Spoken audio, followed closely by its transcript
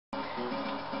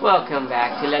Welcome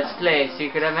back to Let's Play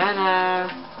Secret of Mana.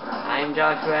 I'm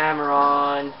Joshua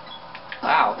Amaron.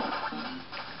 Wow.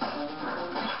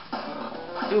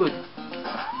 Dude.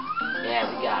 Yeah,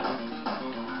 we got him.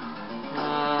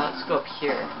 Let's go up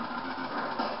here.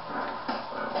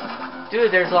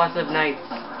 Dude, there's lots of knights.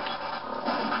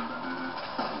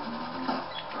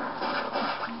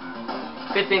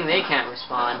 Good thing they can't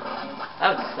respawn.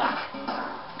 That would suck.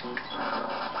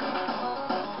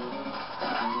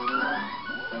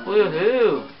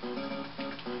 Woohoo!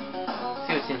 Let's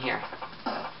see what's in here.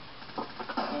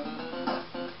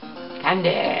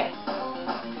 Candy!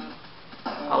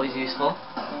 Always useful.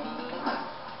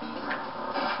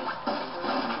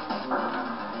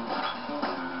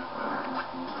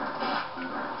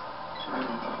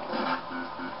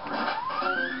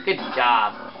 Good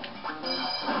job.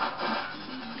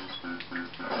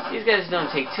 These guys don't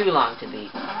take too long to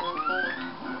beat.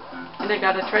 And I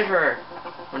got a treasure.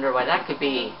 Wonder why that could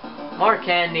be. More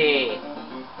candy!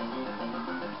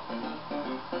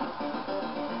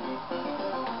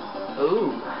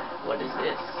 Ooh, what is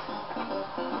this?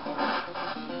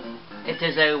 It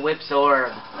is a whip's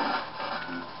orb.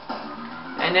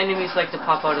 And enemies like to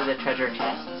pop out of the treasure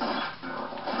chests.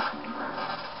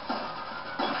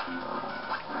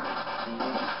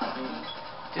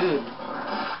 Dude.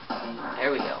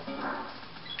 There we go.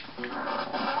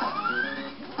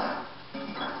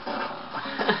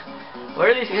 Where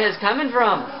are these guys coming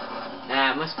from?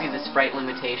 Nah, it must be the sprite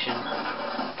limitation.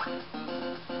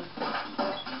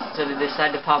 So they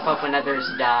decide to pop up when others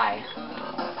die.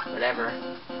 Whatever.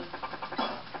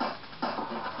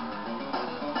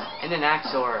 And an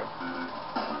axe orb.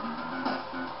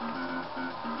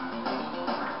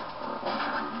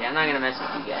 Okay, I'm not gonna mess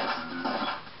with you guys.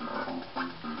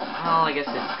 Well, I guess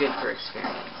it's good for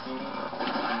experience.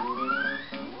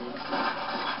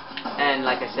 And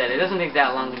like I said, it doesn't take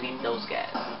that long to beat those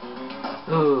guys.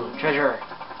 Ooh, treasure.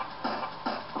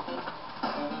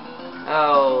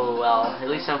 Oh, well, at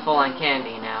least I'm full on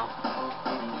candy now.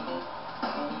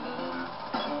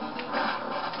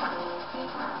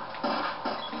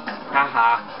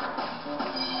 Haha.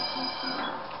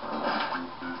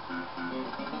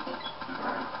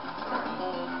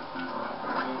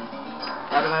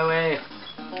 Out of my way.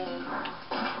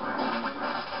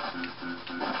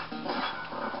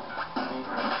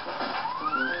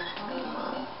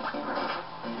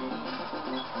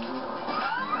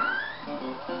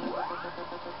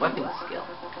 Weapon skill.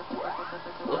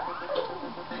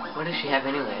 What does she have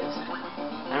anyways?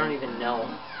 I don't even know.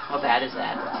 How bad is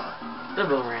that? The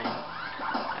boomerang.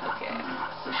 Okay.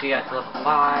 So she got to level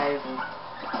 5.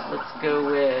 Let's go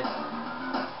with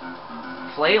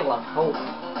Flail of Hope.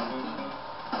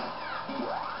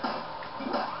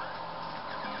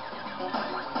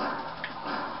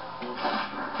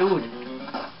 Dude.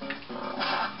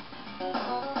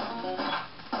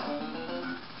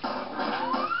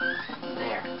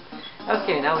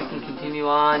 Okay, now we can continue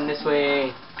on this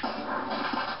way.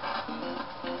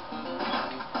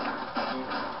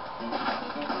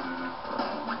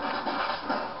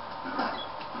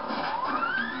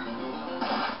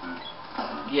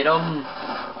 Get 'em.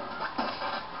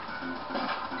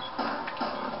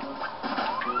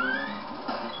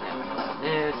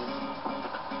 This.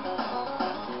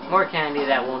 More candy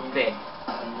that won't fit.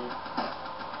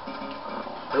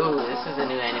 Ooh, this is a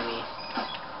new enemy.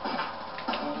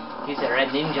 He's a red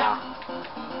ninja.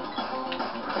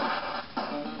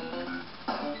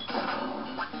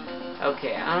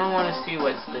 Okay, I don't want to see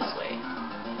what's this way.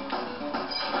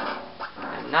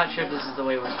 I'm not sure if this is the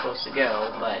way we're supposed to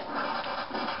go, but...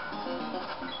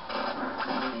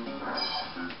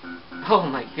 Oh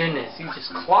my goodness, you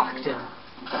just clocked him.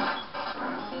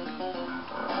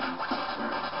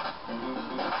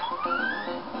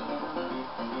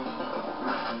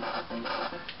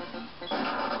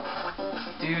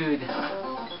 Dude, I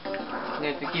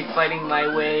have to keep fighting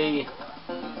my way.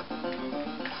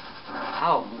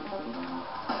 Ow.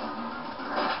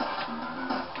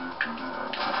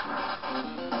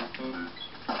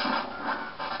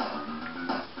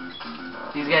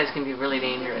 These guys can be really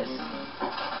dangerous.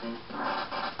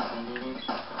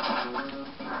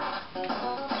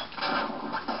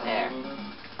 There.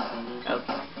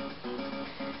 Okay.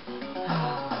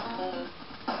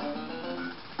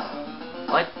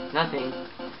 What? Nothing.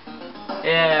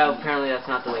 Yeah, apparently that's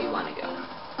not the way you want to go.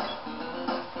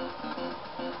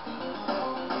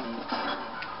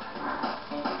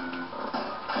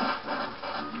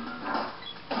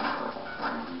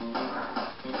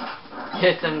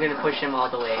 Yes, I'm gonna push him all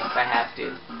the way if I have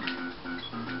to.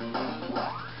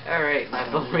 Alright, my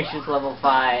bone reaches level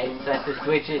 5, so I have to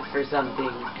switch it for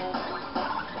something.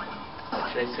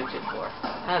 should I switch it for?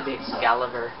 The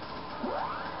Excalibur.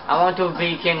 I want to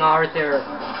be King Arthur.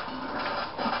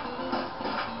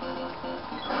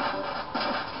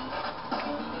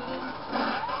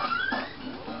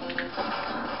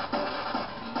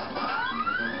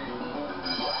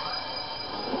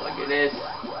 Look at this.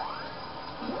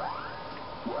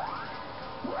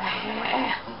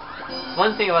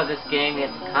 One thing about this game, you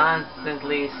have to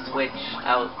constantly switch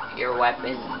out your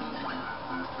weapons.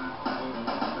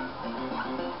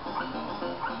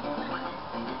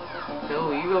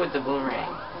 So you go with the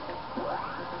boomerang.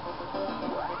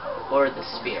 Or the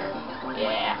spear.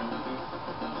 Yeah.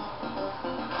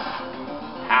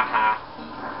 Haha.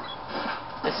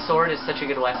 This sword is such a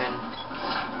good weapon.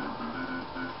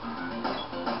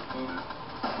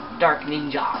 Dark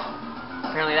Ninja.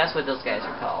 Apparently that's what those guys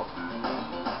are called.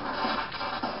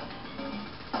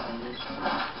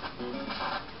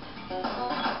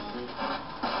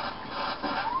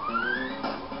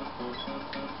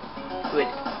 Good.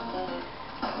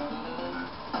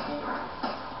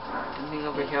 Anything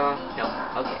over here? No.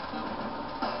 Okay.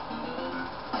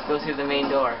 Let's go through the main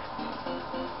door.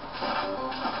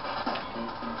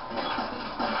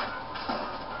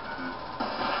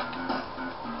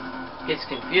 Gets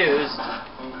confused.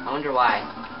 I wonder why.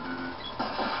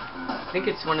 I think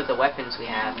it's one of the weapons we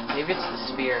have. Maybe it's the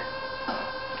spear.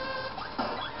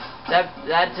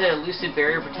 That elusive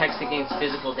barrier protects against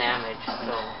physical damage,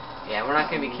 so yeah, we're not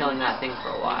going to be killing that thing for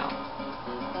a while.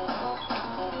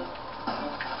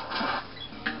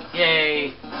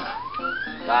 Yay!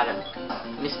 Got him.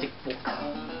 Mystic Book.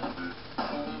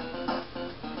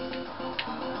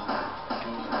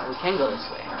 We can go this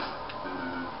way.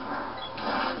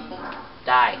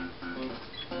 Die.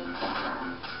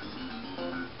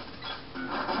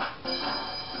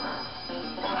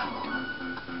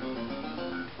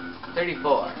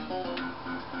 $34.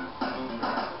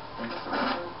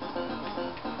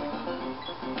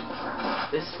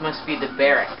 This must be the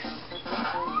barracks.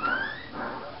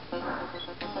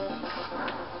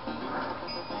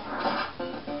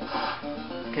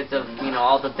 Because of, you know,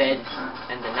 all the beds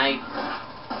and the knights.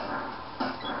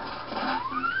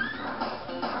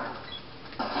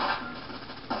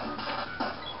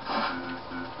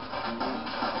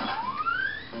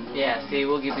 Yeah, see,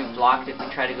 we'll get blocked if we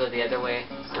try to go the other way,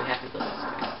 so we have to go this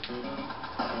way.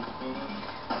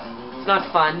 It's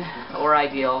not fun or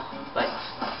ideal, but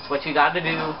it's what you gotta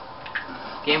do.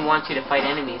 Game wants you to fight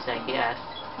enemies, I guess.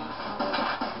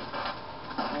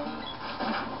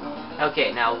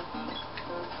 Okay, now,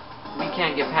 we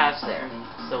can't get past there,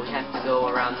 so we have to go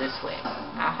around this way.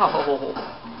 Ow!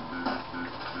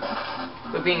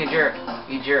 Quit being a jerk,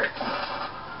 you jerk.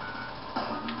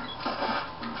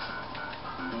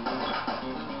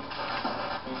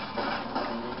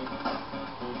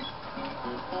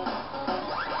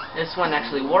 This one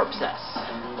actually warps us.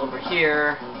 Over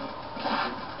here.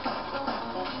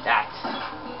 That.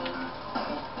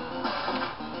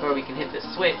 Where we can hit the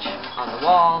switch on the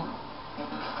wall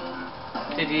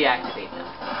to deactivate them.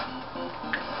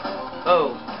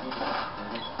 Oh.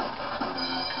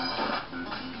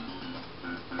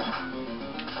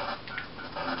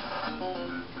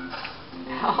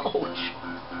 Ouch.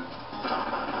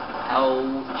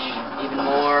 Ouch. Even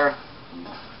more.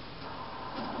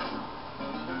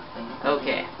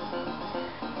 Okay.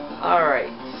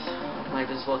 Alright. Might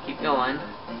as well keep going.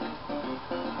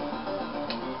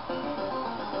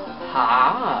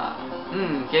 Ha!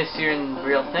 Guess you're in the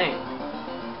real thing.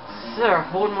 Sir,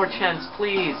 one more chance,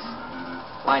 please.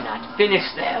 Why not?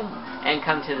 Finish them and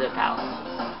come to the palaces.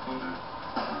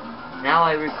 Now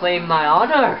I reclaim my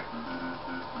honor!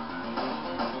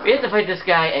 We have to fight this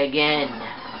guy again.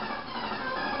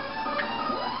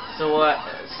 So,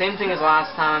 same thing as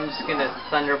last time, I'm just gonna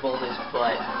thunderbolt his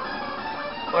butt.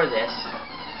 Or this.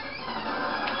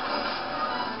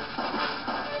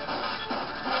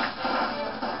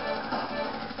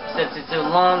 Except it's a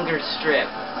longer strip,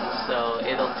 so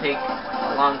it'll take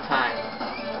a long time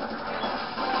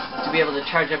to be able to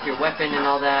charge up your weapon and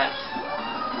all that.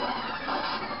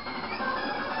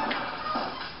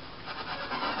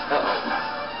 Uh-oh.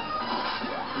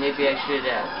 Maybe I should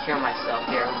cure myself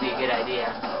here, it would be a good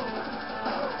idea.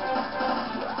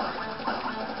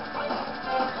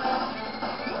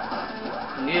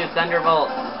 Need a thunderbolt.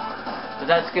 But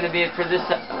that's gonna be it for this.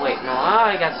 Wait, no,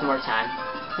 I got some more time.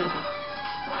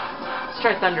 Let's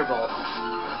try thunderbolt.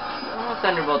 Oh,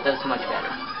 thunderbolt does much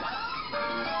better.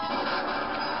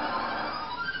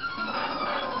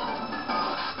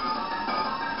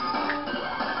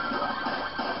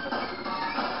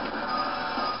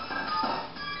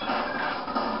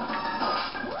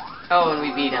 Oh, and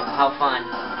we beat him. How fun.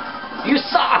 You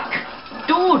suck!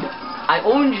 Dude! I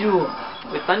owned you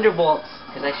with thunderbolts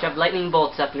because I shoved lightning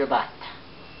bolts up your butt.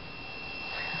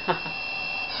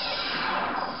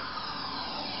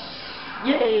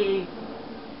 Yay!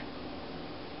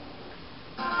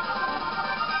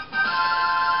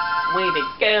 Way to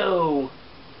go!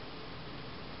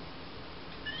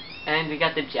 And we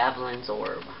got the Javelin's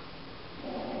orb.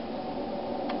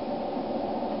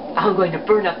 I'm going to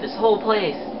burn up this whole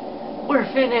place. We're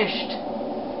finished.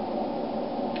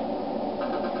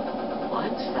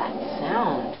 What's that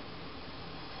sound?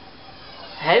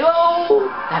 Hello!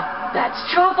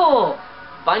 That's trouble!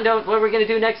 Find out what we're gonna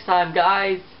do next time,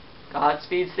 guys.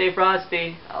 Godspeed, stay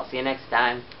frosty. I'll see you next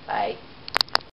time. Bye.